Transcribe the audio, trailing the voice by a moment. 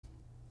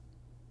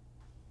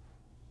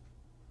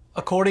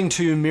According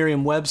to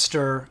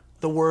Merriam-Webster,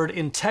 the word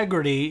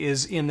integrity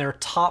is in their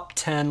top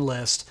 10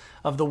 list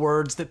of the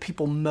words that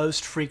people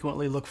most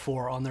frequently look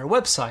for on their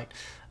website,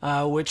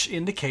 which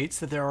indicates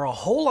that there are a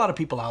whole lot of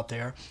people out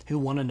there who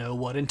want to know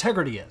what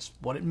integrity is,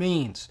 what it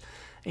means.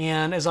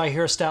 And as I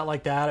hear a stat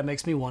like that, it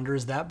makes me wonder,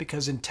 is that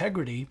because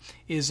integrity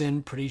is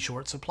in pretty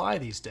short supply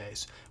these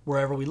days,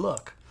 wherever we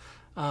look?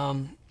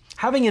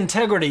 Having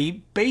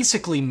integrity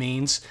basically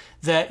means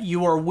that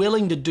you are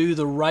willing to do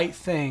the right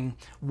thing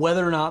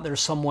whether or not there's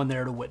someone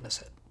there to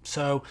witness it.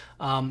 So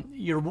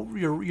you're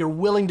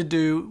willing to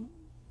do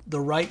the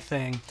right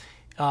thing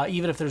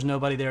even if there's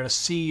nobody there to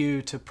see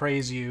you, to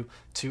praise you,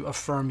 to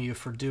affirm you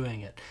for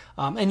doing it.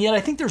 And yet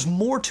I think there's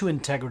more to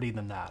integrity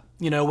than that.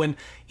 You know, when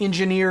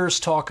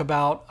engineers talk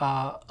about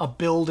a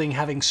building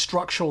having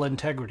structural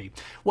integrity,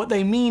 what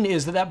they mean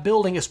is that that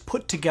building is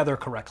put together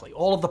correctly.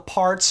 All of the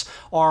parts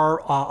are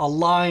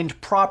aligned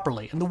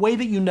properly. And the way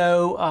that you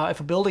know if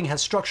a building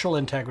has structural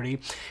integrity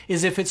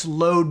is if it's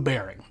load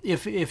bearing.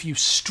 If you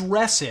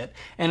stress it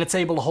and it's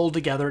able to hold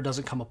together, it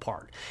doesn't come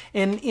apart.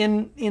 And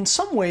in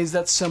some ways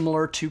that's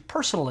similar to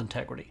personal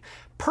integrity.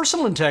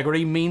 Personal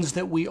integrity means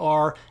that we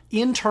are,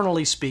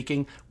 internally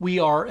speaking,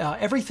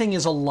 everything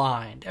is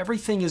aligned.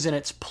 Everything is in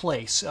its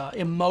place.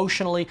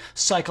 Emotionally,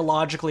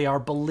 psychologically, our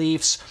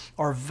beliefs,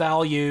 our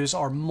values,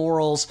 our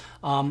morals,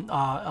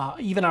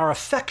 even our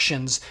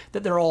affections,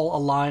 that they're all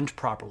aligned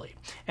properly.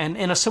 And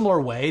in a similar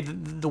way,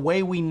 the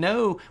way we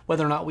know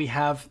whether or not we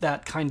have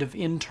that kind of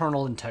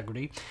internal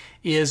integrity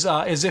is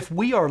as if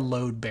we are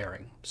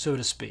load-bearing, so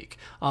to speak.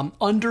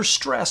 Under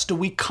stress, do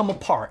we come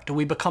apart? Do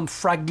we become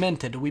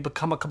fragmented? Do we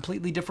become a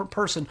completely different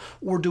person?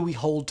 Or do we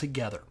hold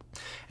together?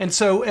 And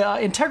so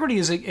integrity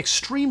is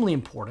extremely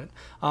important.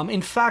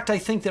 In fact, I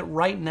think that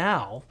right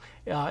now,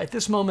 at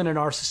this moment in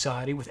our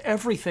society, with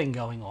everything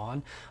going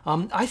on,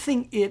 I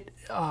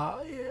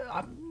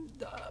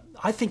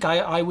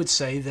would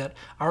say that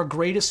our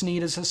greatest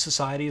need as a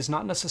society is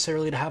not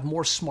necessarily to have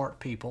more smart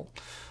people,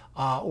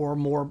 or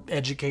more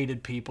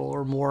educated people,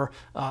 or more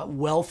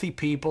wealthy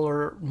people,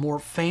 or more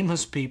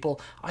famous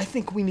people. I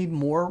think we need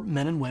more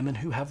men and women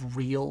who have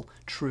real,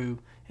 true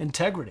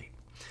integrity.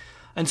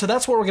 And so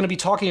that's what we're going to be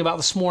talking about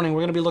this morning.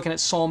 We're going to be looking at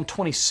Psalm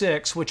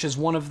 26, which is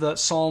one of the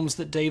Psalms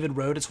that David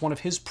wrote. It's one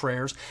of his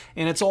prayers,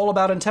 and it's all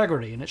about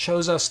integrity. And it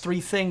shows us three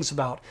things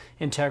about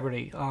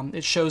integrity.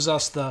 It shows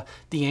us the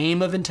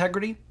aim of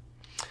integrity.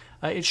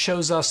 It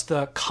shows us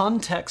the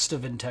context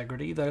of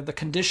integrity, the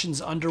conditions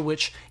under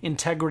which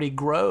integrity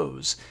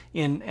grows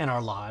in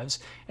our lives.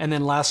 And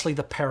then lastly,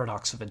 the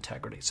paradox of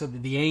integrity. So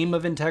the aim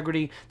of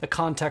integrity, the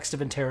context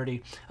of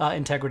integrity,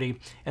 and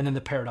then the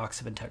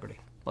paradox of integrity.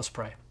 Let's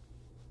pray.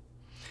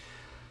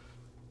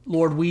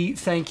 Lord, we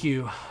thank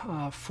you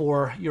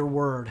for your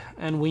word.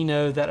 And we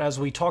know that as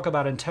we talk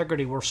about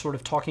integrity, we're sort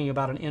of talking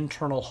about an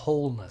internal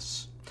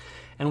wholeness.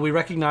 And we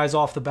recognize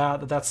off the bat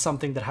that that's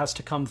something that has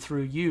to come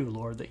through you,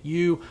 Lord, that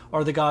you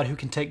are the God who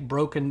can take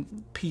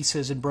broken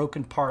pieces and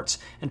broken parts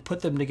and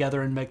put them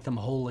together and make them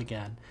whole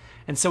again.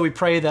 And so we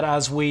pray that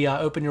as we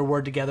open your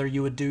word together,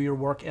 you would do your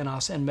work in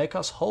us and make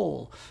us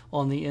whole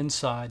on the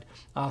inside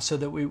so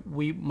that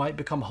we might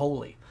become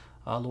holy,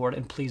 Lord,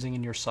 and pleasing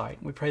in your sight.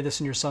 We pray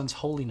this in your Son's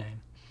holy name.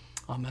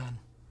 Amen.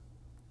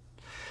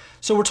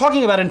 So we're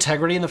talking about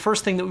integrity, and the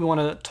first thing that we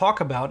want to talk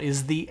about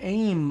is the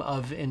aim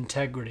of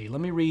integrity. Let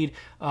me read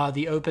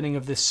the opening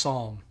of this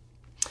psalm.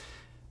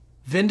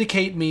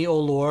 Vindicate me, O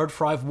Lord,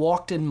 for I've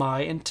walked in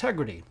my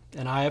integrity,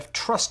 and I have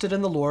trusted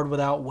in the Lord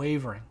without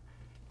wavering.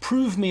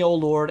 Prove me, O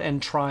Lord,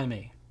 and try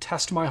me.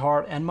 Test my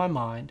heart and my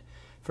mind,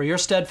 for your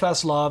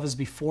steadfast love is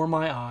before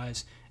my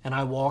eyes, and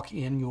I walk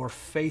in your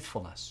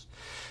faithfulness.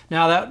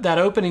 Now, that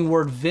opening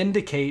word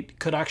vindicate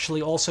could actually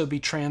also be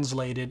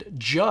translated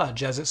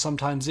judge, as it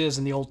sometimes is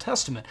in the Old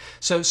Testament.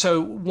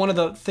 So one of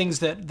the things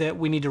that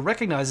we need to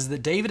recognize is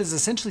that David is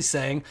essentially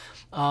saying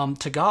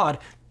to God,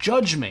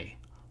 judge me,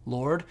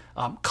 Lord,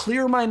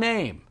 clear my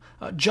name.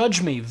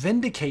 Judge me,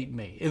 vindicate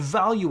me,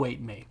 evaluate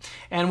me.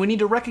 And we need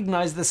to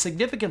recognize the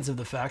significance of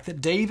the fact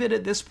that David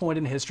at this point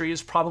in history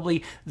is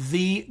probably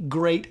the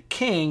great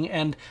king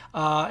and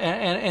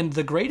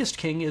the greatest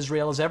king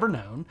Israel has ever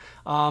known.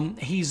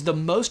 He's the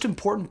most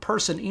important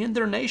person in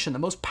their nation, the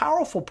most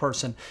powerful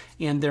person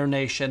in their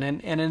nation.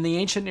 And in the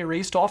ancient Near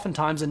East,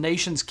 oftentimes a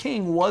nation's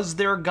king was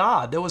their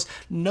god. There was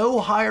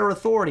no higher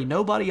authority,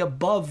 nobody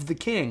above the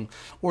king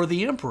or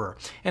the emperor.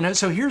 And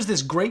so here's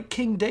this great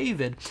King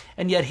David,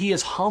 and yet he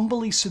is humbly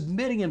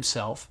submitting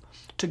himself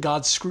to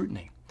God's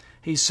scrutiny.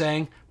 He's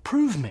saying,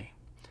 prove me,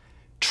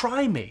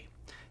 try me,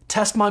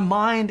 test my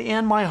mind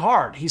and my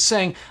heart. He's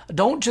saying,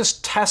 don't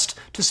just test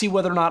to see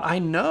whether or not I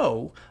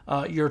know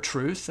your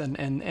truth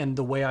and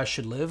the way I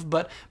should live,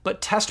 but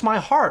test my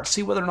heart,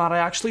 see whether or not I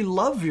actually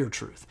love your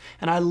truth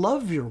and I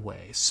love your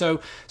ways.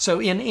 So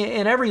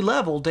in every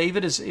level,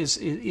 David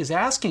is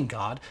asking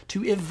God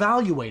to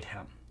evaluate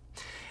him.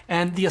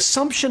 And the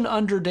assumption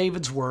under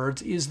David's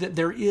words is that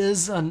there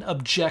is an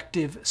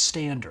objective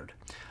standard.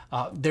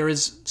 There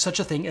is such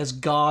a thing as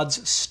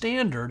God's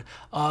standard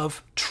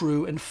of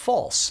true and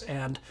false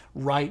and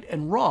right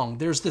and wrong.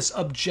 There's this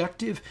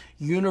objective,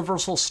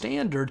 universal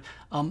standard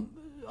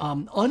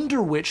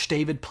under which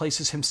David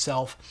places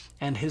himself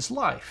and his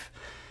life.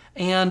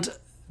 And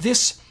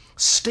this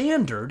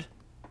standard,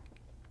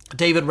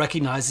 David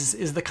recognizes,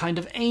 is the kind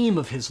of aim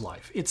of his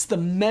life. It's the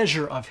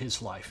measure of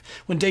his life.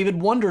 When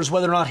David wonders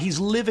whether or not he's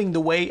living the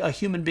way a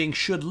human being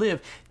should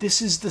live,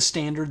 this is the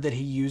standard that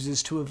he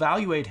uses to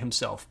evaluate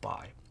himself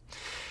by.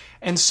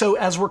 And so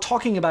as we're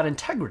talking about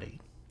integrity,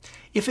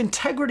 if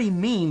integrity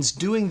means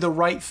doing the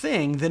right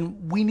thing,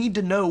 then we need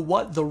to know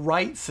what the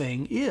right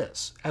thing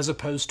is, as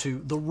opposed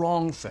to the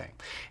wrong thing.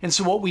 And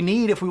so what we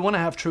need, if we want to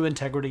have true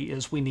integrity,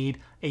 is we need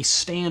a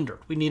standard.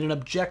 We need an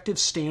objective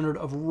standard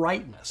of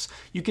rightness.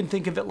 You can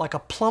think of it like a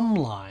plumb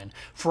line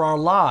for our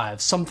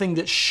lives, something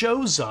that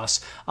shows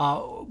us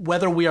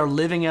whether we are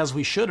living as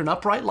we should, an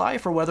upright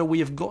life, or whether we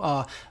have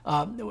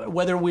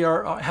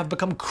have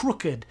become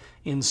crooked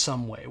in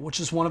some way, which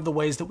is one of the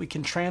ways that we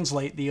can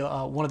translate the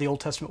one of the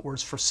Old Testament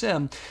words for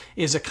sin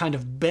is a kind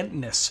of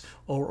bentness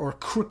or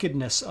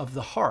crookedness of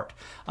the heart.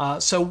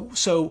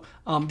 So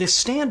this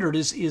standard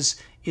is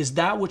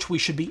that which we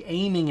should be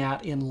aiming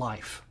at in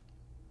life.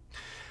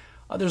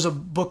 There's a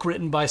book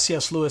written by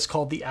C.S. Lewis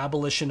called The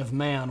Abolition of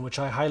Man, which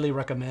I highly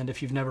recommend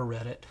if you've never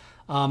read it.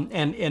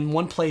 And in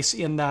one place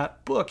in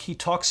that book, he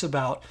talks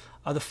about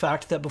the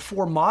fact that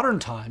before modern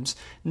times,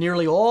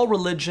 nearly all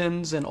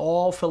religions and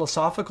all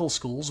philosophical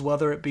schools,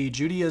 whether it be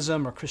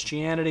Judaism or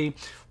Christianity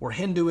or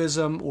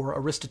Hinduism or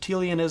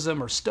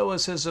Aristotelianism or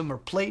Stoicism or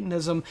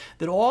Platonism,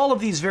 that all of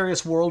these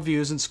various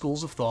worldviews and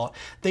schools of thought,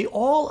 they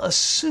all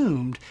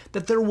assumed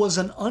that there was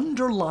an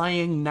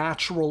underlying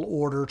natural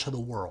order to the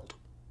world.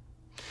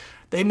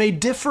 They may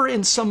differ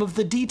in some of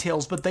the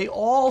details, but they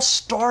all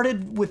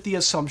started with the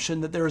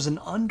assumption that there is an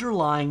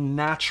underlying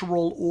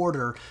natural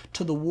order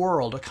to the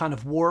world, a kind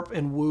of warp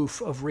and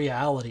woof of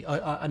reality,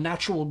 a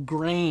natural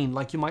grain,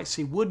 like you might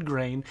see wood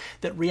grain,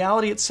 that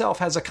reality itself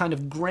has a kind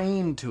of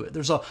grain to it.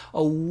 There's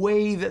a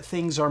way that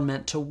things are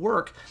meant to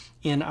work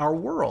in our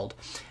world.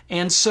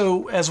 And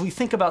so as we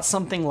think about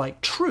something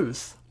like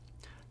truth,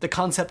 the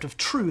concept of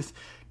truth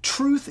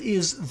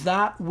is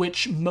that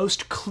which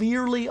most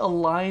clearly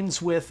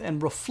aligns with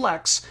and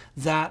reflects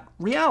that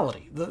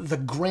reality, the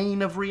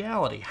grain of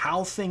reality,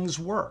 how things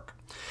work.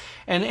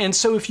 And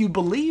so if you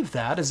believe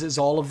that, as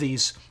all of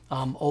these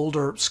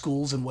older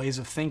schools and ways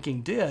of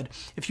thinking did,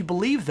 if you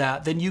believe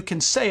that, then you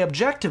can say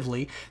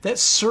objectively that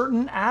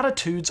certain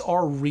attitudes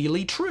are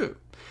really true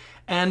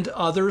and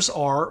others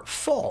are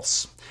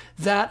false.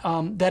 That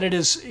it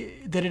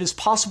is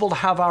possible to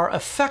have our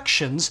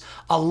affections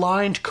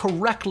aligned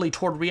correctly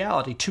toward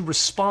reality, to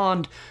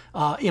respond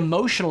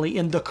emotionally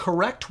in the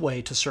correct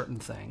way to certain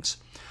things,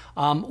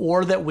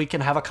 or that we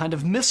can have a kind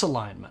of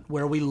misalignment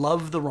where we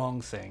love the wrong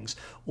things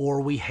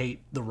or we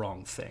hate the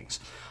wrong things.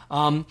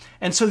 And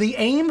so the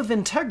aim of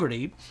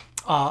integrity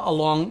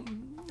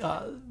along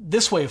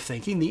this way of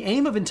thinking, the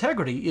aim of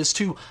integrity is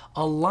to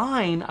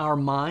align our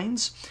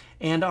minds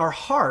and our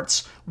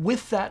hearts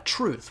with that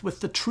truth, with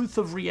the truth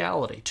of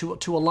reality,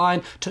 to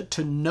align,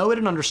 to know it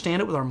and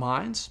understand it with our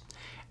minds,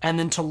 and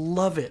then to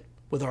love it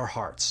with our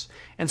hearts.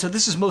 And so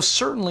this is most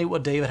certainly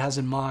what David has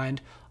in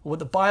mind, what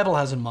the Bible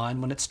has in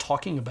mind when it's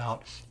talking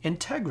about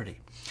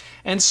integrity.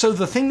 And so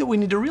the thing that we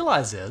need to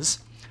realize is,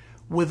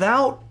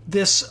 without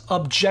this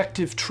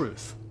objective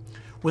truth,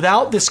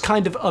 without this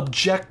kind of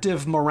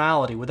objective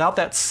morality, without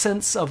that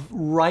sense of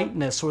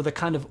rightness or the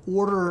kind of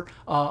order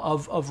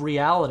of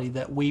reality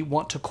that we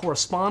want to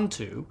correspond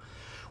to,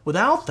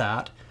 without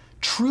that,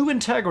 true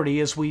integrity,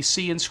 as we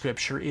see in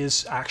Scripture,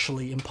 is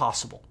actually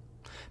impossible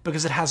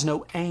because it has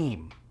no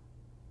aim.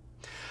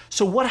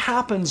 So what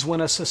happens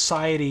when a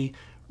society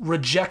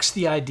rejects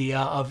the idea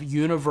of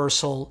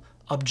universal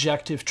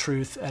objective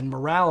truth and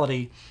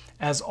morality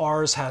as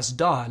ours has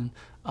done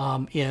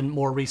in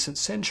more recent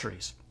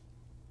centuries?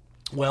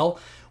 Well,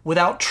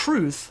 without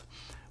truth,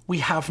 we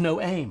have no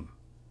aim.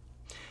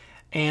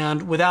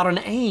 And without an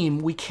aim,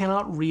 we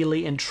cannot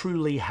really and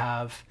truly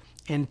have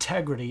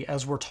integrity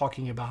as we're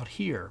talking about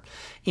here.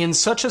 In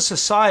such a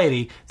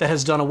society that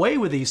has done away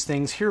with these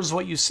things, here's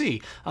what you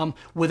see.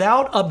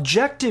 Without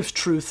objective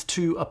truth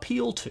to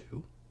appeal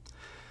to,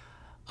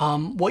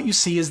 what you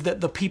see is that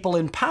the people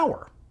in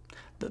power,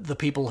 the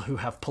people who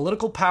have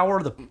political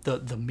power,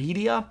 the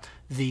media,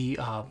 the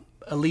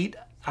elite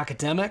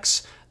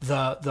academics,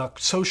 the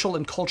social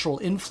and cultural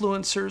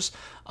influencers,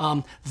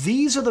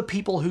 these are the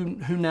people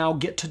who now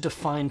get to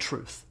define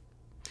truth.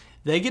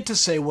 They get to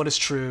say what is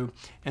true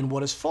and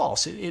what is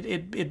false.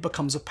 It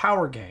becomes a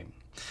power game.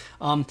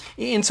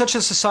 In such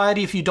a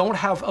society, if you don't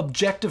have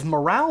objective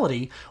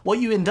morality, what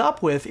you end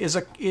up with is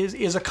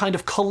a kind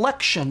of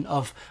collection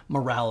of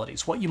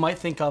moralities, what you might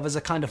think of as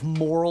a kind of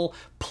moral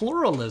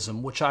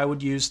pluralism, which I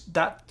would use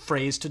that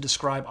phrase to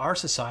describe our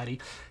society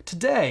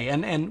today.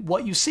 And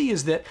what you see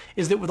is that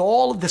with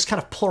all of this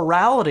kind of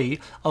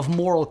plurality of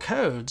moral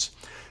codes,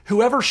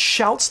 whoever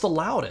shouts the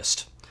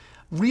loudest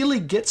really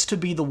gets to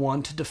be the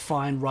one to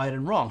define right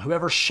and wrong.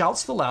 Whoever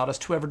shouts the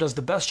loudest, whoever does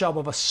the best job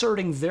of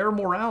asserting their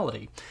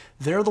morality,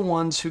 they're the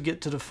ones who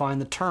get to define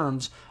the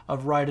terms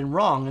of right and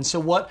wrong. And so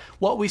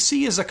what we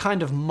see is a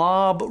kind of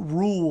mob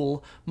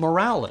rule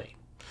morality.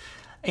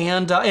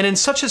 And in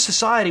such a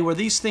society where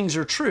these things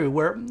are true,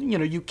 where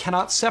you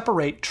cannot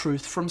separate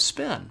truth from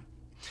spin,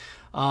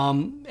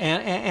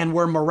 and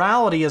where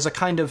morality is a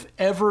kind of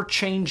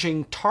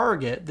ever-changing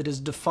target that is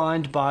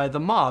defined by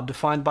the mob,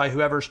 defined by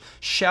whoever's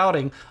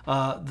shouting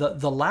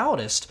the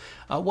loudest,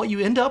 what you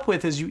end up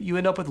with is you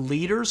end up with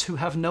leaders who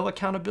have no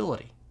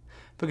accountability,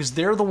 because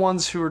they're the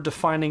ones who are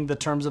defining the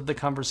terms of the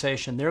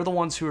conversation. They're the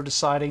ones who are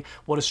deciding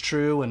what is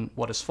true and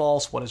what is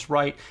false, what is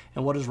right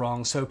and what is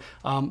wrong. So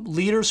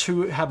leaders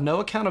who have no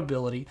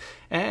accountability.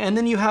 And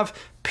then you have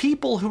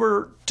people who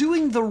are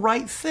doing the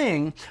right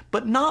thing,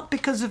 but not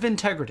because of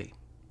integrity.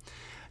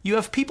 You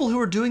have people who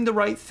are doing the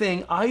right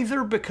thing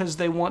either because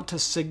they want to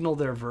signal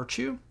their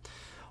virtue,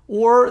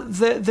 or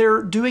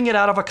they're doing it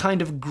out of a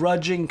kind of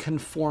grudging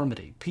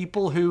conformity.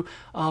 People who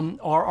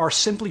are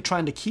simply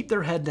trying to keep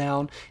their head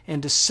down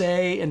and to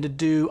say and to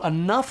do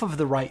enough of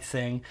the right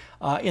thing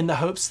in the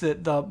hopes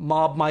that the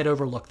mob might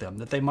overlook them,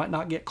 that they might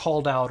not get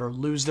called out or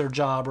lose their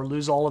job or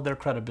lose all of their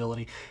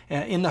credibility,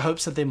 in the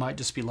hopes that they might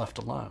just be left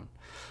alone.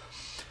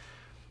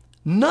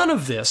 None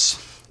of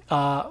this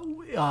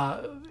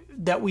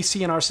that we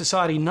see in our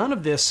society, none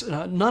of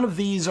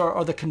these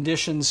are the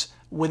conditions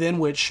within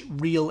which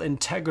real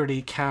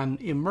integrity can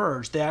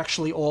emerge. They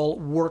actually all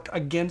work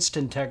against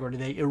integrity.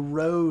 They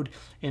erode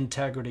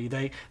integrity.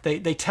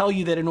 They tell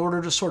you that in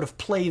order to sort of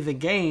play the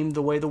game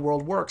the way the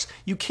world works,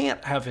 you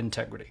can't have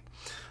integrity.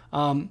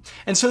 And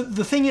so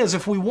the thing is,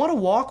 if we want to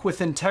walk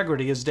with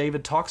integrity, as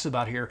David talks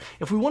about here,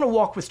 if we want to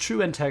walk with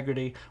true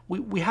integrity,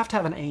 we have to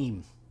have an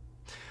aim.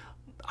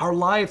 Our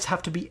lives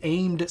have to be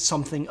aimed at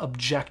something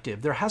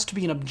objective. There has to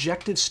be an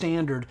objective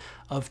standard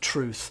of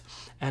truth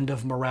and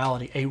of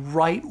morality, a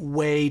right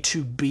way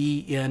to be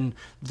in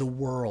the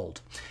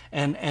world.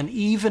 And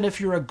even if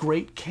you're a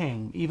great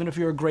king, even if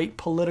you're a great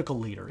political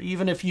leader,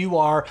 even if you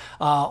are,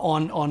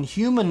 on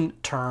human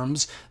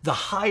terms, the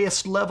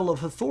highest level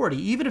of authority,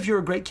 even if you're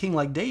a great king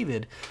like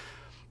David,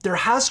 there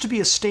has to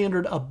be a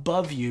standard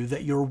above you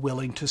that you're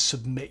willing to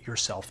submit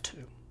yourself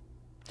to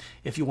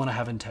if you want to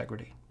have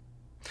integrity.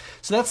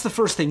 So that's the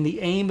first thing, the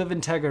aim of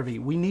integrity.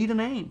 We need an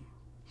aim.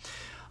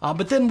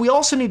 But then we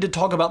also need to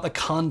talk about the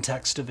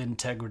context of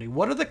integrity.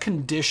 What are the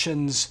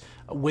conditions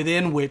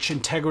within which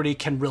integrity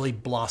can really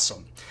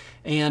blossom?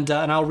 And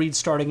I'll read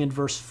starting in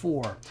verse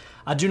 4.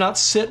 I do not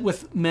sit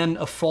with men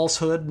of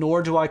falsehood,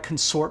 nor do I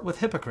consort with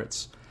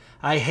hypocrites.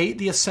 I hate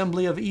the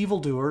assembly of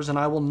evildoers, and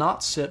I will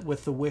not sit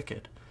with the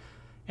wicked.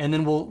 And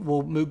then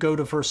we'll go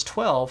to verse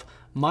 12.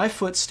 My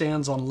foot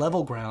stands on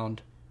level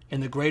ground.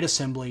 In the great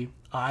assembly,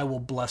 I will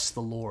bless the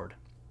Lord.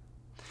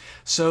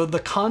 So the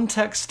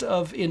context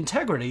of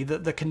integrity,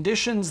 the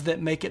conditions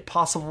that make it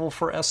possible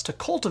for us to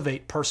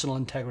cultivate personal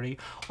integrity,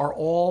 are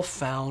all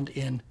found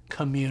in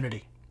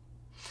community.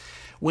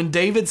 When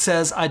David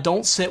says, I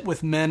don't sit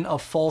with men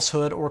of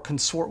falsehood or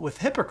consort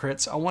with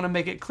hypocrites, I want to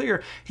make it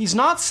clear, he's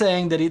not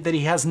saying that he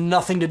has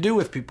nothing to do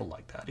with people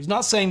like that. He's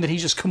not saying that he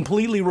just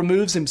completely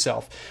removes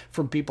himself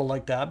from people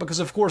like that, because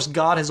of course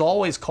God has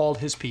always called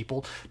his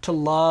people to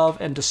love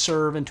and to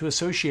serve and to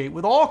associate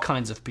with all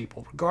kinds of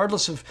people,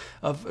 regardless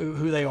of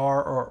who they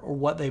are or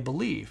what they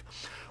believe.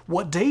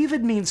 What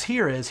David means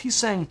here is he's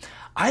saying,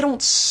 I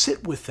don't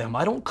sit with them,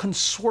 I don't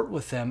consort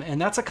with them,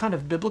 and that's a kind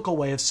of biblical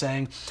way of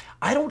saying,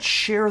 I don't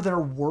share their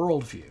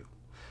worldview.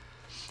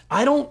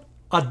 I don't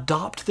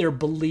adopt their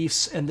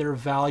beliefs and their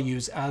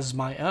values as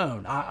my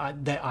own.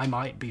 I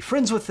might be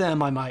friends with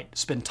them, I might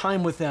spend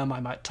time with them, I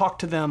might talk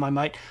to them, I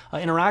might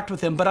interact with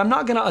them, but I'm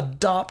not going to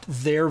adopt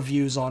their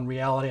views on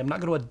reality. I'm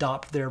not going to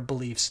adopt their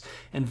beliefs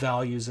and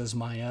values as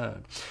my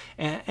own.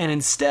 And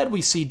instead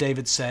we see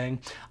David saying,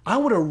 I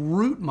want to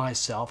root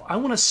myself, I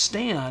want to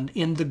stand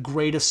in the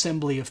great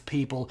assembly of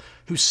people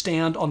who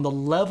stand on the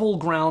level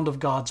ground of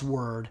God's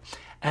word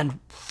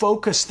and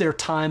focus their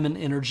time and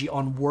energy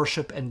on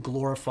worship and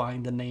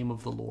glorifying the name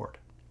of the Lord.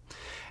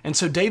 And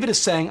so David is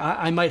saying,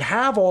 I might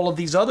have all of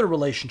these other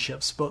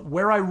relationships, but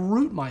where I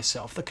root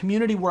myself, the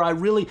community where I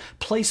really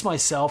place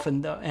myself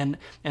and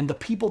the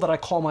people that I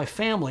call my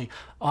family,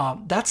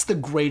 that's the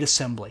great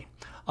assembly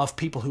of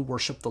people who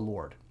worship the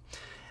Lord.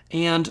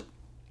 And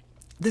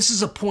this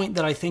is a point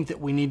that I think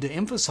that we need to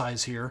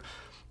emphasize here,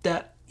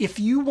 that if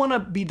you want to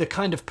be the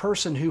kind of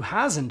person who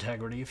has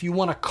integrity, if you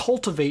want to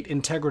cultivate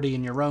integrity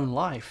in your own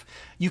life,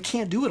 you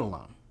can't do it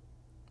alone.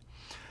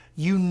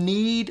 You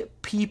need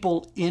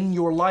people in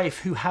your life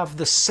who have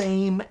the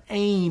same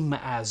aim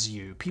as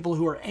you, people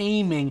who are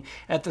aiming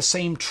at the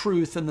same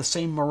truth and the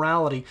same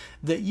morality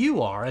that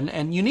you are.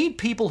 And you need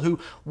people who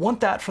want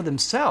that for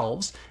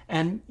themselves,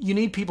 and you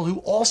need people who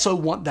also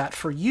want that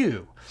for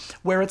you,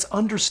 where it's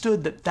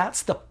understood that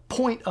that's the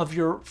point of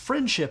your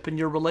friendship and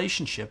your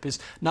relationship, is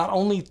not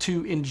only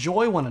to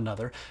enjoy one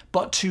another,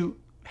 but to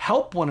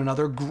help one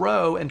another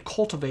grow and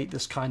cultivate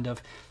this kind of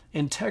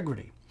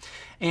integrity.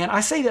 And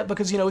I say that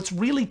because, it's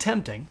really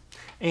tempting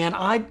And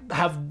I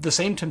have the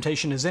same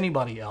temptation as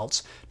anybody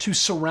else to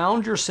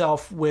surround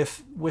yourself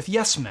with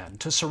yes men,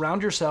 to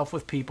surround yourself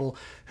with people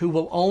who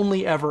will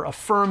only ever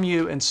affirm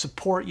you and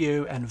support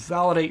you and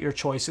validate your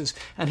choices,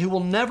 and who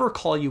will never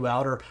call you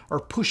out or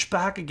push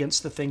back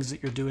against the things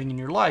that you're doing in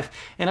your life.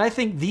 And I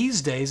think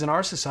these days in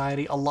our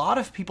society, a lot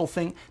of people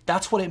think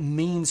that's what it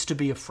means to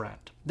be a friend.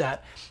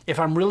 That if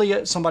I'm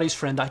really somebody's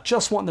friend, I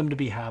just want them to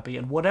be happy,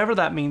 and whatever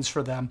that means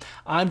for them,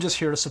 I'm just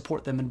here to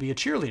support them and be a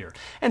cheerleader.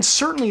 And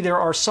certainly there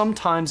are some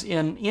times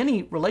in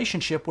any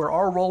relationship where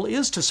our role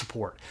is to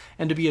support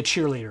and to be a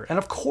cheerleader. And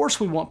of course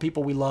we want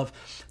people we love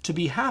to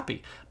be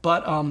happy.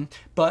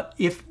 But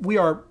if we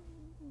are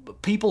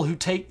people who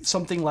take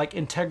something like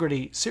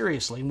integrity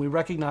seriously, and we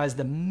recognize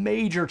the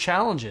major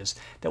challenges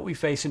that we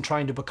face in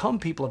trying to become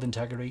people of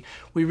integrity,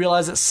 we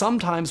realize that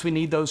sometimes we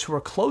need those who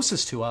are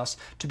closest to us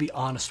to be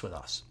honest with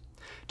us,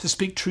 to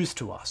speak truth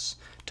to us,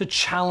 to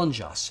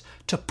challenge us,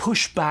 to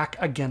push back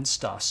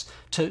against us,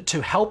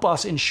 to help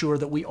us ensure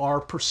that we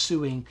are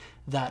pursuing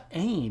that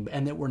aim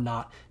and that we're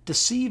not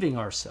deceiving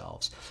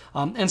ourselves.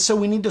 And so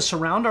we need to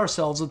surround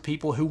ourselves with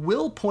people who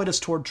will point us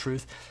toward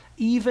truth,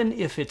 even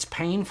if it's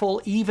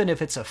painful, even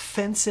if it's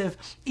offensive,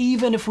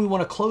 even if we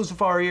want to close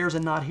our ears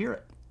and not hear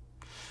it.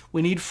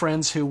 We need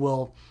friends who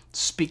will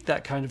speak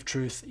that kind of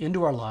truth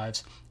into our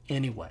lives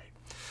anyway.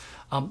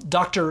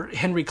 Dr.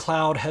 Henry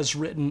Cloud has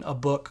written a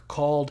book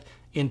called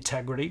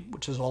Integrity,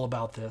 which is all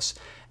about this.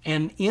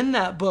 And in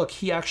that book,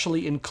 he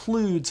actually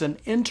includes an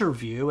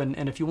interview.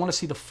 And if you want to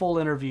see the full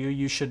interview,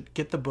 you should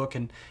get the book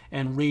and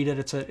read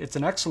it. It's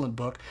an excellent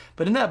book.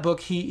 But in that book,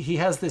 he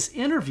has this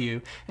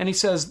interview, and he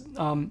says,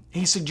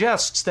 he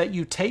suggests that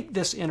you take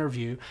this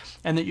interview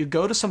and that you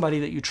go to somebody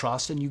that you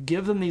trust and you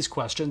give them these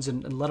questions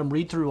and let them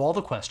read through all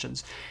the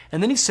questions.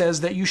 And then he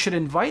says that you should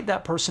invite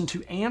that person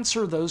to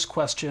answer those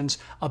questions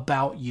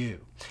about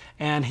you.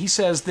 And he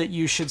says that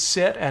you should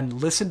sit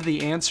and listen to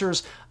the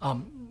answers,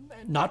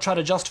 not try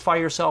to justify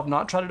yourself,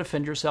 not try to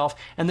defend yourself,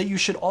 and that you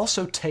should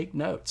also take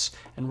notes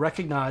and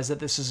recognize that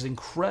this is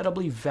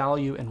incredibly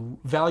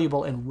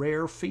valuable and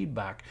rare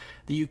feedback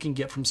that you can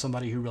get from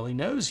somebody who really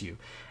knows you.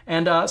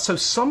 And so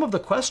some of the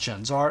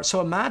questions are,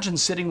 so imagine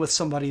sitting with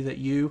somebody that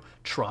you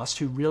trust,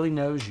 who really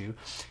knows you,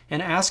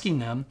 and asking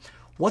them,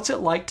 what's it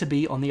like to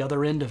be on the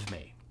other end of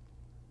me?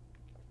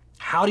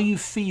 How do you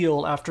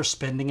feel after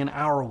spending an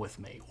hour with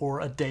me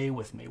or a day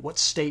with me? What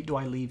state do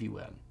I leave you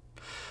in?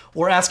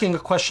 Or asking a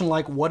question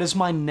like, what is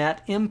my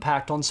net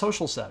impact on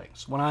social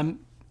settings? When I'm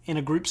in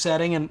a group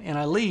setting and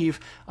I leave,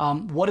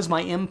 what is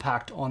my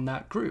impact on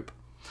that group?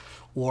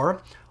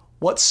 Or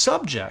what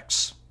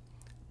subjects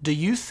do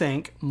you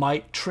think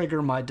might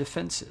trigger my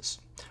defenses?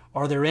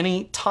 Are there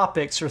any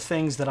topics or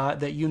things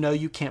that you know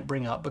you can't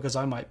bring up because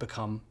I might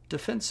become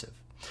defensive?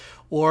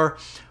 Or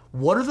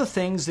what are the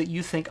things that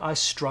you think I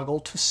struggle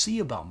to see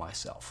about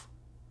myself?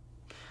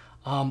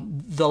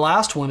 The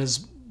last one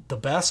is the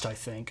best, I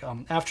think.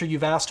 After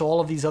you've asked all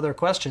of these other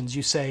questions,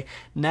 you say,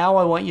 now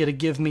I want you to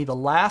give me the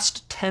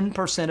last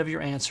 10% of your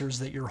answers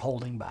that you're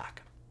holding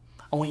back.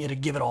 I want you to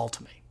give it all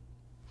to me.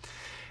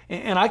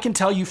 And I can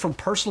tell you from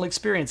personal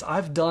experience,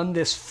 I've done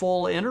this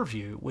full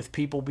interview with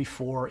people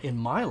before in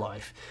my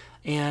life,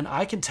 and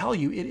I can tell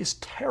you it is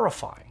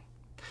terrifying.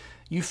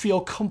 You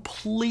feel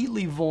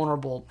completely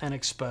vulnerable and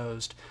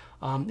exposed.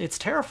 It's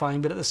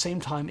terrifying, but at the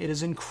same time, it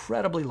is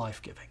incredibly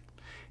life-giving.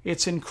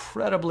 It's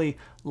incredibly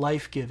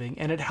life-giving,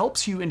 and it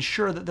helps you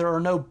ensure that there are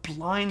no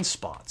blind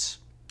spots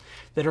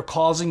that are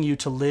causing you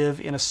to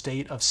live in a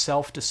state of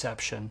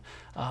self-deception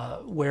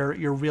where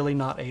you're really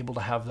not able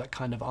to have that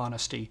kind of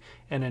honesty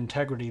and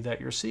integrity that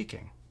you're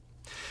seeking.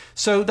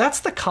 So that's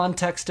the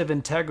context of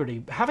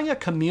integrity. Having a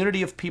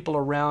community of people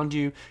around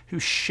you who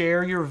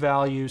share your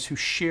values, who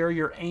share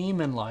your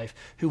aim in life,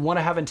 who want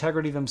to have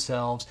integrity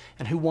themselves,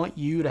 and who want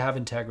you to have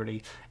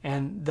integrity.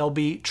 And they'll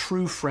be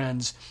true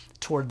friends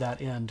toward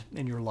that end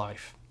in your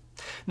life.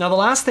 Now, the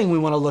last thing we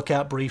want to look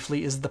at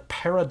briefly is the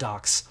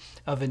paradox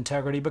of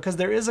integrity, because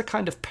there is a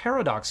kind of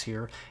paradox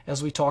here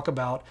as we talk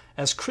about,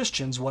 as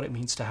Christians, what it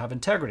means to have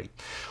integrity.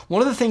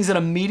 One of the things that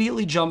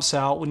immediately jumps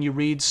out when you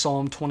read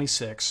Psalm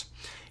 26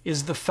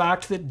 is the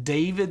fact that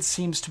David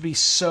seems to be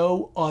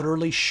so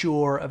utterly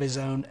sure of his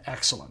own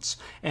excellence.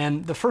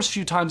 And the first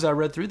few times I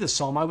read through this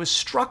psalm, I was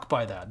struck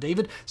by that.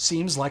 David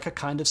seems like a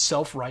kind of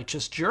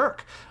self-righteous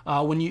jerk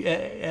when you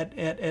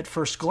at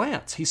first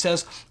glance. He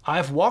says,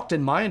 I've walked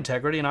in my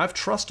integrity and I've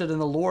trusted in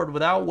the Lord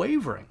without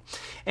wavering.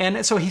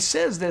 And so he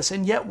says this,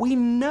 and yet we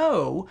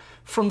know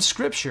from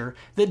Scripture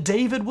that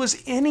David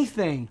was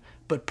anything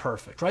but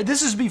perfect, right?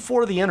 This is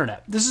before the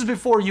internet. This is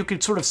before you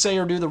could sort of say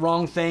or do the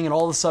wrong thing and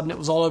all of a sudden it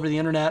was all over the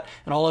internet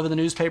and all over the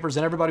newspapers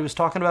and everybody was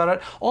talking about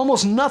it.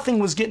 Almost nothing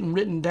was getting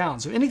written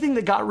down. So anything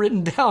that got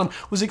written down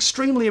was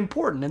extremely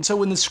important. And so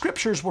when the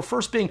Scriptures were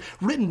first being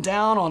written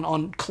down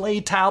on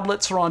clay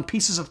tablets or on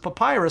pieces of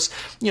papyrus,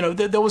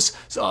 there was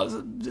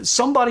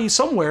somebody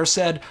somewhere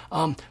said,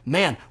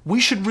 man, we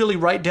should really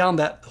write down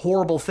that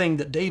horrible thing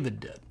that David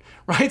did.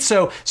 right?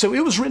 So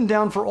it was written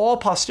down for all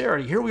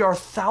posterity. Here we are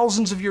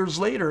thousands of years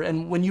later,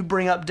 and when you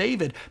bring up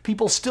David,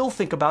 people still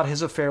think about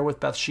his affair with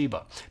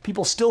Bathsheba.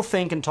 People still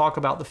think and talk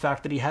about the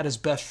fact that he had his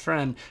best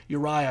friend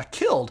Uriah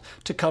killed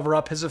to cover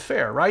up his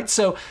affair, right?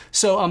 So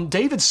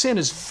David's sin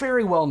is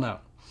very well known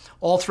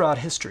all throughout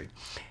history.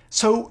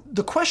 So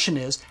the question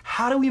is,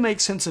 how do we make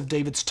sense of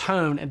David's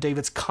tone and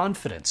David's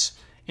confidence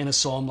in a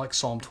psalm like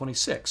Psalm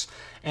 26?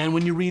 And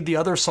when you read the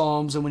other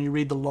psalms and when you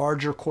read the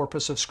larger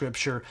corpus of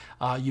Scripture,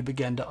 you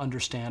begin to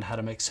understand how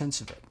to make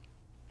sense of it.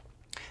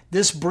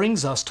 This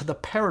brings us to the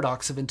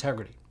paradox of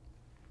integrity.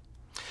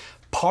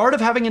 Part of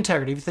having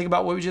integrity, if you think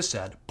about what we just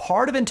said,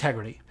 part of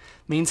integrity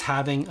means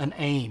having an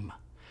aim.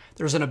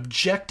 There's an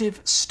objective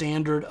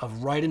standard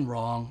of right and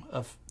wrong,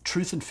 of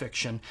truth and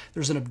fiction.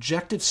 There's an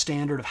objective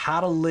standard of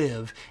how to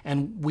live,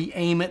 and we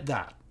aim at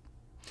that.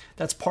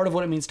 That's part of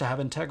what it means to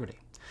have integrity.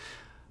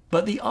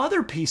 But the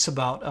other piece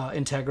about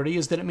integrity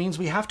is that it means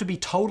we have to be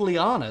totally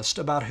honest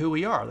about who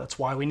we are. That's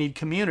why we need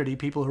community,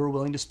 people who are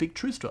willing to speak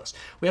truth to us.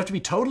 We have to be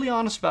totally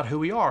honest about who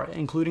we are,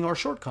 including our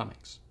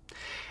shortcomings.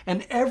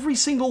 And every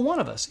single one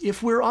of us,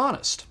 if we're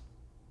honest,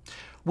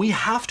 we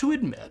have to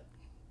admit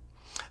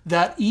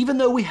that even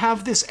though we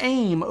have this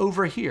aim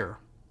over here,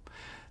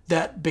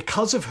 that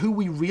because of who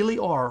we really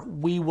are,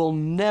 we will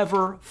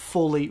never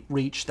fully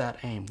reach that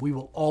aim. We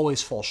will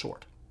always fall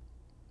short.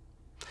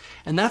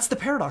 And that's the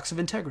paradox of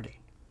integrity.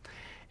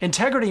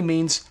 Integrity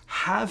means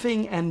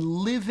having and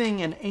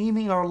living and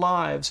aiming our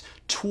lives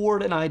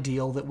toward an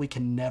ideal that we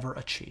can never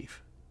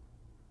achieve.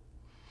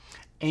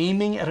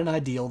 Aiming at an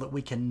ideal that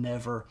we can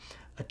never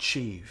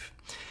achieve.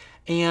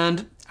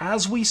 And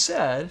as we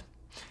said,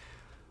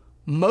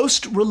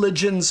 most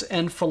religions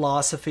and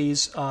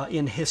philosophies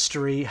in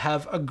history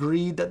have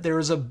agreed that there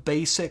is a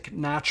basic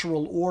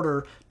natural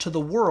order to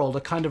the world,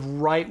 a kind of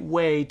right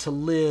way to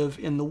live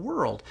in the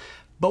world.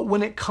 But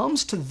when it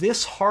comes to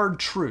this hard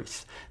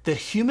truth, that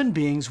human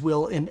beings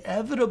will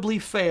inevitably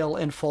fail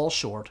and fall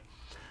short,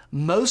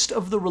 most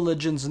of the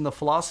religions and the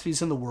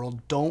philosophies in the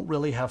world don't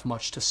really have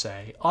much to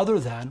say other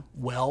than,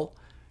 well,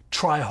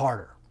 try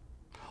harder.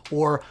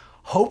 Or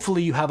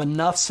hopefully you have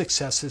enough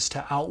successes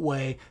to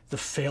outweigh the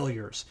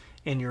failures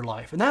in your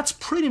life. And that's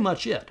pretty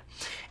much it.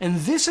 And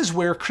this is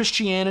where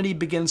Christianity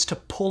begins to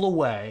pull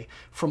away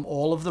from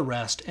all of the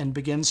rest and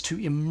begins to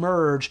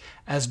emerge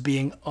as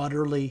being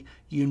utterly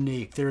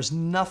unique. There's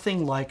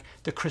nothing like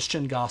the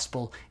Christian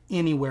gospel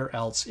anywhere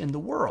else in the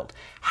world.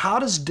 How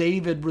does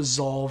David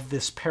resolve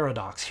this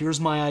paradox? Here's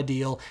my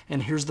ideal,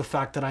 and here's the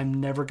fact that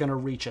I'm never going to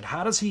reach it.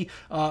 How does he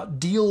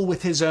deal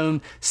with his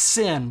own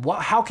sin?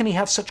 How can he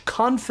have such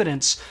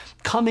confidence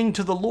coming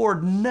to the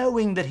Lord,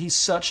 knowing that he's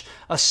such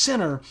a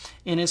sinner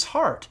in his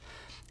heart?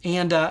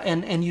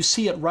 And you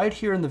see it right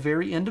here in the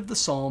very end of the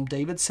psalm.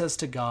 David says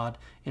to God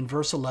in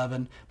verse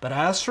 11, "But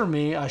as for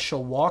me, I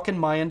shall walk in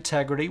my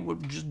integrity,"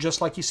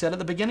 just like you said at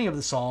the beginning of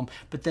the psalm.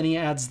 But then he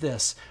adds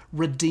this,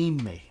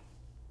 "Redeem me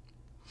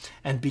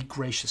and be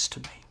gracious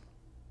to me."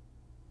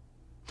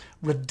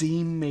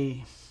 Redeem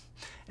me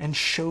and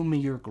show me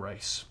your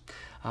grace.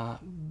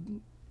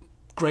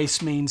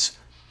 Grace means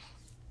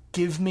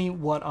give me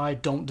what I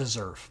don't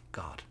deserve,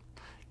 God.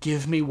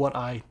 Give me what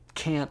I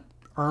can't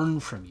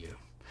earn from you.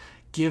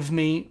 Give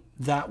me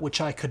that which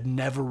I could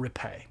never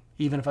repay,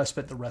 even if I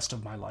spent the rest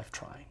of my life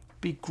trying.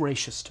 Be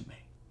gracious to me.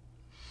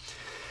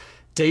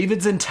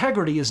 David's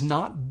integrity is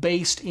not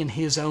based in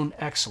his own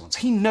excellence.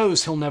 He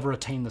knows he'll never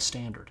attain the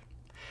standard.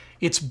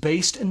 It's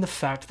based in the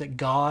fact that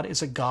God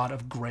is a God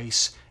of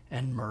grace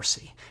and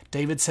mercy.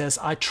 David says,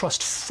 "I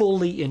trust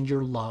fully in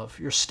your love,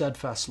 your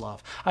steadfast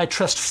love. I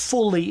trust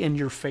fully in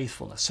your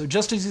faithfulness." So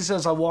just as he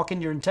says, "I walk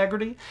in your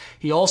integrity,"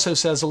 he also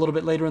says a little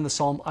bit later in the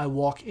psalm, "I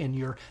walk in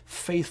your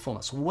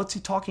faithfulness." Well, what's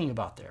he talking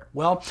about there?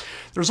 Well,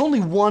 there's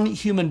only one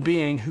human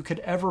being who could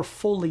ever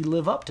fully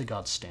live up to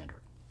God's standard,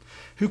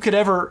 who could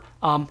ever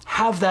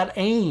have that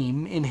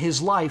aim in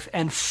his life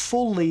and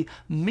fully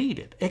meet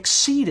it,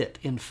 exceed it,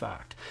 in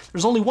fact.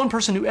 There's only one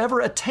person who ever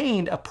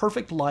attained a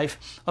perfect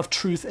life of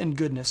truth and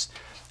goodness,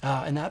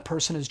 and that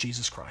person is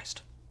Jesus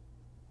Christ.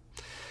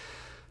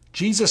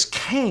 Jesus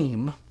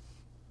came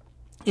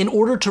in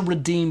order to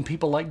redeem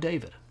people like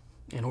David,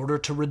 in order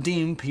to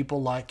redeem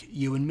people like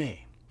you and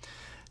me.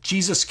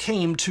 Jesus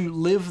came to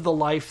live the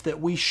life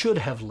that we should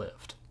have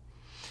lived,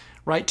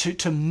 right?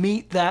 To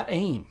meet that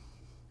aim,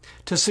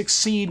 to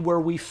succeed where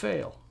we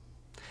fail.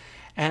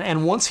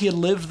 And once he had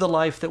lived the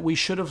life that we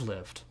should have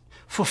lived,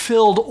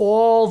 fulfilled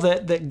all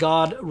that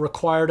God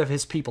required of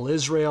his people,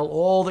 Israel,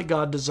 all that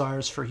God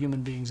desires for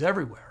human beings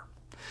everywhere.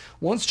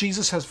 Once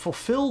Jesus has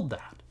fulfilled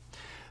that,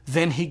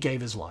 then he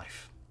gave his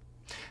life.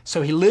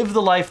 So he lived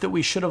the life that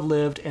we should have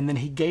lived, and then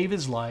he gave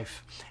his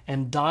life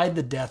and died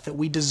the death that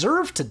we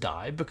deserved to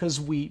die because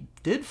we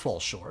did fall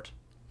short.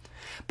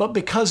 But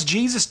because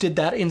Jesus did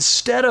that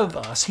instead of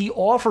us, he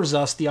offers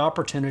us the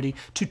opportunity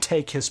to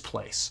take his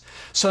place.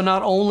 So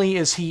not only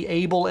is he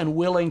able and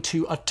willing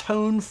to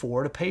atone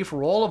for, to pay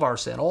for all of our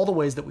sin, all the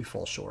ways that we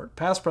fall short,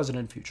 past, present,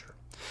 and future,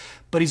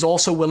 but he's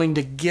also willing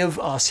to give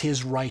us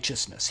his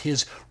righteousness,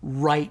 his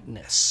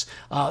rightness,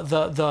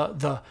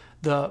 the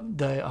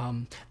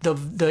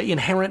the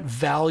inherent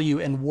value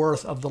and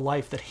worth of the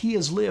life that he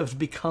has lived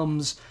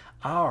becomes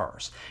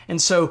ours.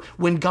 And so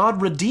when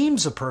God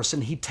redeems a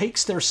person, he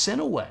takes their sin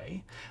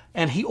away,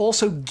 and he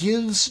also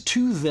gives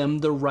to them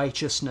the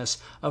righteousness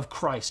of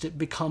Christ. It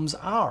becomes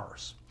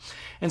ours.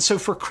 And so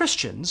for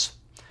Christians,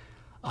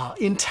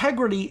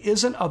 integrity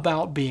isn't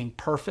about being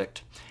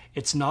perfect.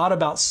 It's not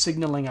about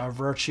signaling our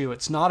virtue.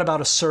 It's not about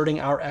asserting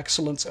our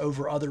excellence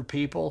over other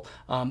people.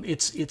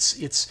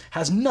 It's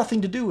has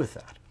nothing to do with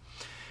that.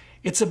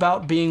 It's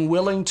about being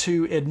willing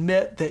to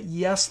admit that,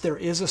 yes, there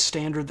is a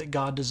standard that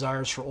God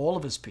desires for all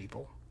of his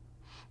people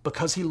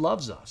because he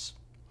loves us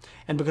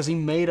and because he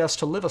made us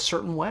to live a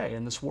certain way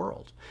in this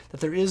world,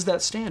 that there is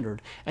that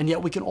standard. And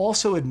yet we can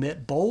also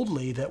admit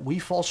boldly that we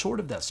fall short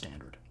of that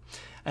standard.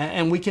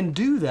 And we can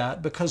do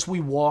that because we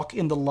walk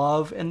in the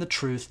love and the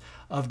truth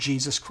of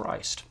Jesus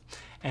Christ.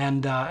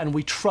 And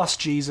we trust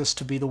Jesus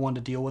to be the one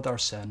to deal with our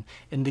sin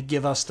and to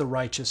give us the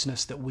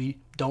righteousness that we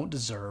don't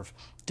deserve,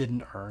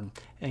 didn't earn,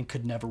 and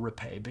could never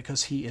repay,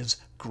 because he is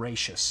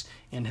gracious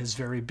in his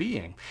very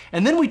being.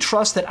 And then we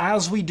trust that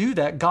as we do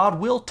that, God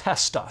will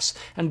test us,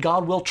 and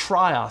God will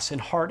try us in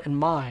heart and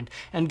mind,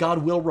 and God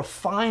will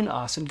refine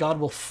us, and God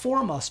will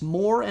form us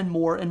more and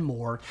more and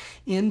more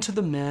into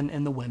the men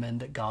and the women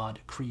that God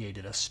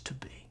created us to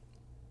be.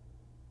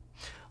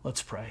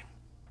 Let's pray.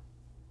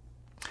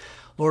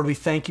 Lord, we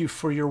thank you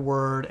for your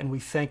word, and we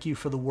thank you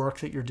for the work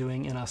that you're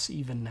doing in us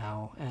even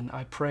now. And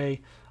I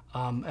pray,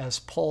 as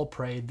Paul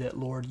prayed, that,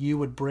 Lord, you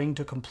would bring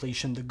to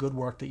completion the good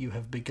work that you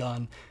have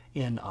begun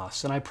in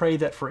us. And I pray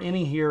that for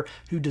any here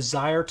who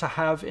desire to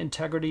have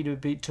integrity,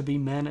 to be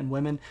men and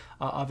women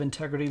of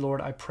integrity, Lord,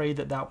 I pray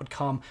that that would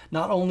come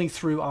not only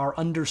through our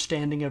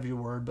understanding of your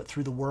word, but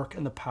through the work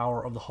and the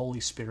power of the Holy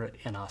Spirit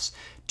in us,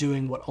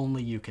 doing what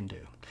only you can do.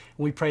 And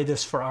we pray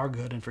this for our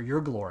good and for your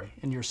glory,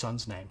 in your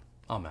Son's name.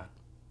 Amen.